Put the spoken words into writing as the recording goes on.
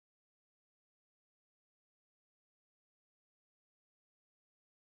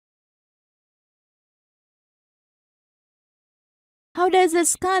How does the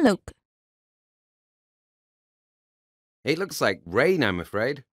sky look? It looks like rain, I'm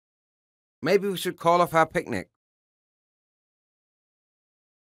afraid. Maybe we should call off our picnic.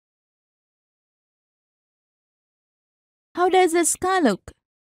 How does the sky look?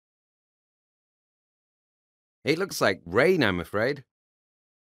 It looks like rain, I'm afraid.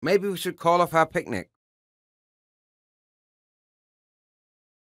 Maybe we should call off our picnic.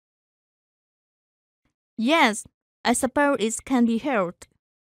 Yes, I suppose it can be held.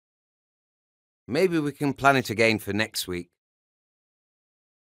 Maybe we can plan it again for next week.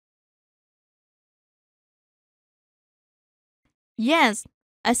 Yes,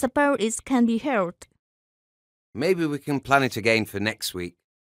 I suppose it can be held. Maybe we can plan it again for next week.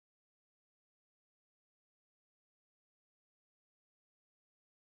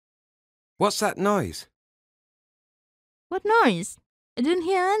 What's that noise? What noise? I didn't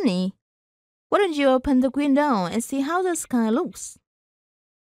hear any. Why don't you open the window and see how the sky looks?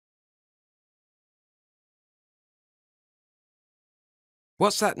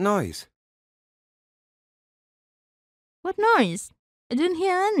 What's that noise? What noise? I didn't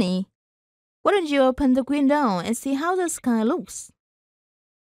hear any. Why don't you open the window and see how the sky looks?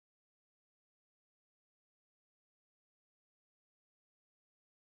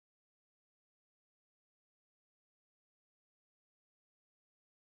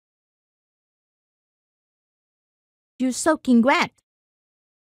 You're soaking wet.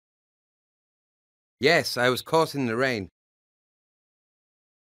 Yes, I was caught in the rain.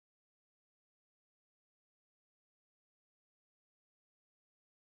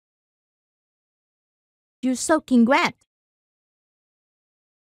 You're soaking wet.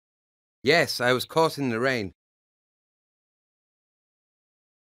 Yes, I was caught in the rain.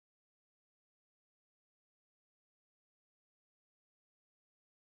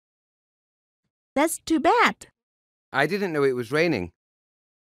 That's too bad. I didn't know it was raining.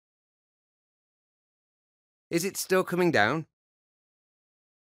 Is it still coming down?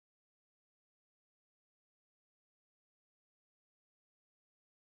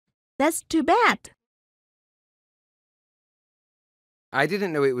 That's too bad. I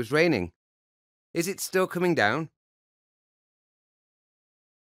didn't know it was raining. Is it still coming down?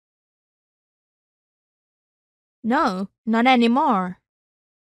 No, not anymore.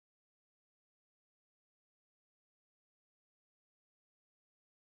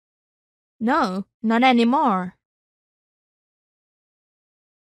 No, not anymore.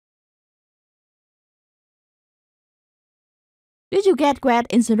 Did you get wet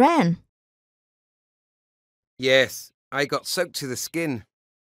in the rain? Yes, I got soaked to the skin.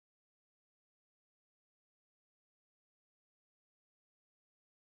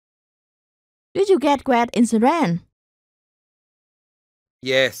 Did you get wet in the rain?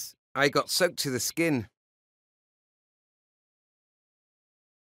 Yes, I got soaked to the skin.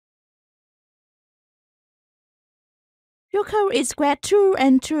 Your coat is wet through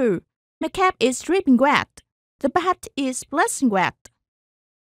and through. My cap is dripping wet. The bat is splashing wet.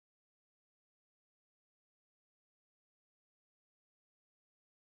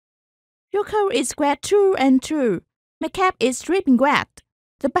 Your coat is wet through and through. My cap is dripping wet.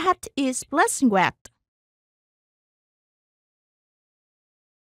 The bat is splashing wet.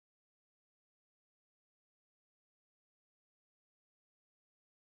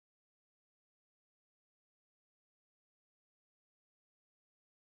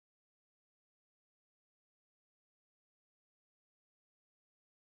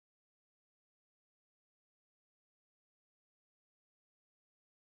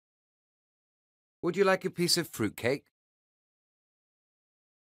 Would you like a piece of fruitcake?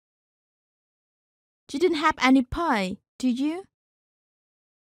 You didn't have any pie, did you?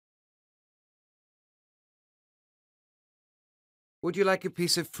 Would you like a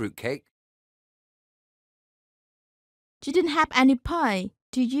piece of fruitcake? You didn't have any pie,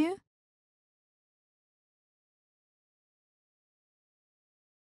 did you?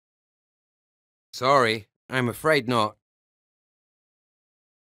 Sorry, I'm afraid not.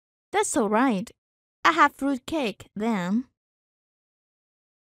 That's all right. I have fruit cake then.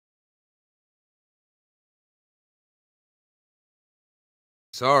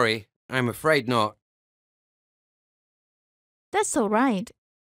 Sorry, I'm afraid not. That's all right.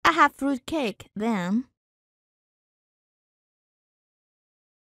 I have fruit cake then.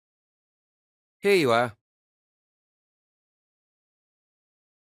 Here you are.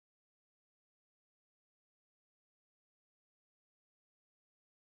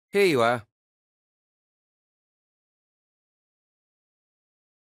 Here you are.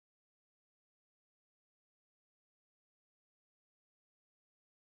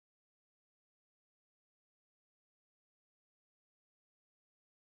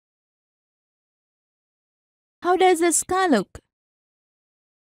 How does the sky look?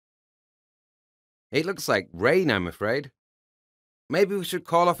 It looks like rain, I'm afraid. Maybe we should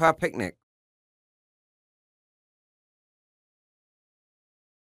call off our picnic.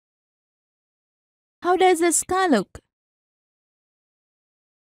 How does the sky look?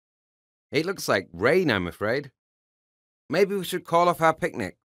 It looks like rain, I'm afraid. Maybe we should call off our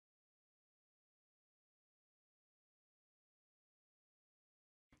picnic.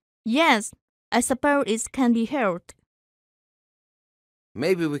 Yes, I suppose it can be helped.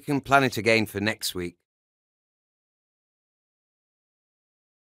 Maybe we can plan it again for next week.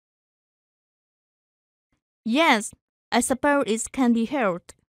 Yes, I suppose it can be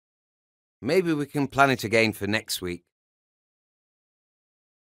helped. Maybe we can plan it again for next week.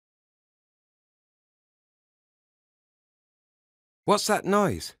 What's that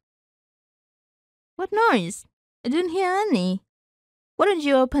noise? What noise? I didn't hear any. Why don't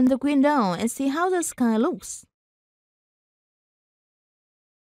you open the window and see how the sky looks?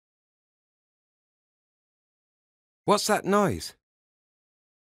 What's that noise?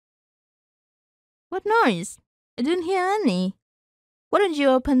 What noise? I didn't hear any. Why don't you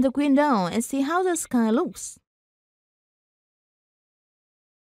open the window and see how the sky looks?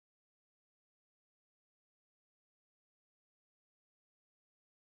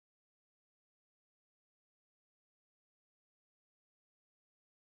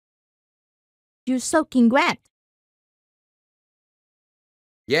 You're soaking wet.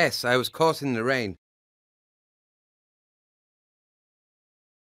 Yes, I was caught in the rain.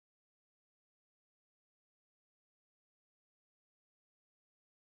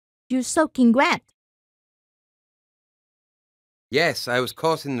 You're soaking wet. Yes, I was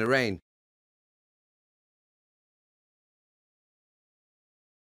caught in the rain.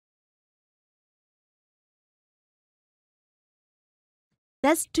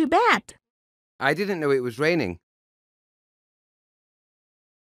 That's too bad. I didn't know it was raining.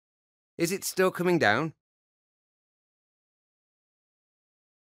 Is it still coming down?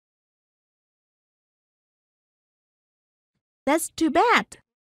 That's too bad.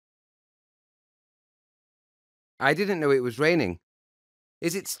 I didn't know it was raining.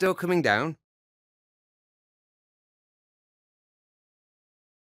 Is it still coming down?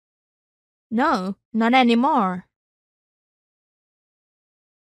 No, not anymore.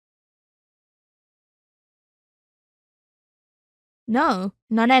 No,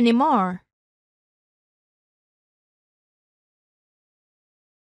 not anymore.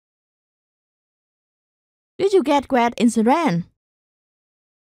 Did you get wet in the rain?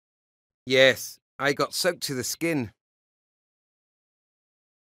 Yes, I got soaked to the skin.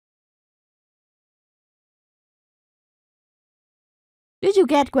 Did you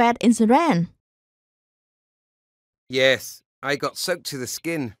get wet in the rain? Yes, I got soaked to the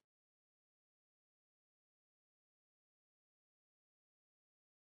skin.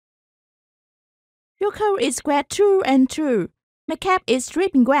 Your coat is wet through and through. My cap is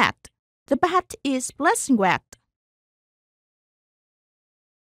dripping wet. The bat is splashing wet.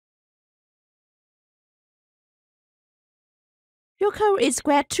 Your coat is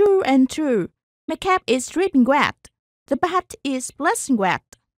wet through and through. My cap is dripping wet. The bat is splashing wet.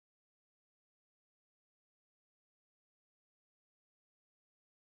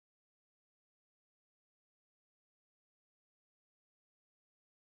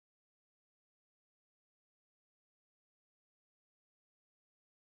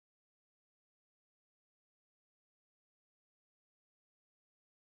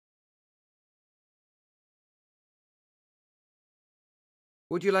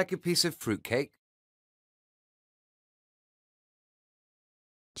 Would you like a piece of fruitcake?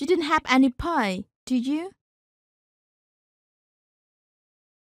 You didn't have any pie, did you?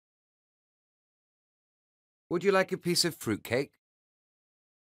 Would you like a piece of fruitcake?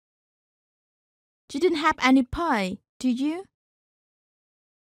 You didn't have any pie, did you?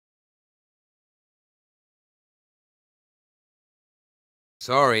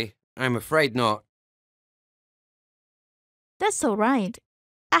 Sorry, I'm afraid not. That's all right.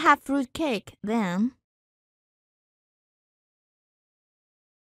 I have fruit cake then.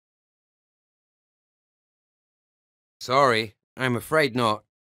 Sorry, I'm afraid not.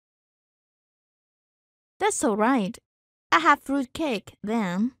 That's all right. I have fruit cake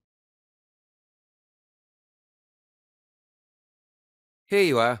then. Here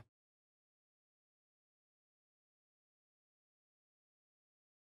you are.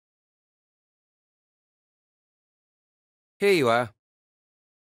 Here you are.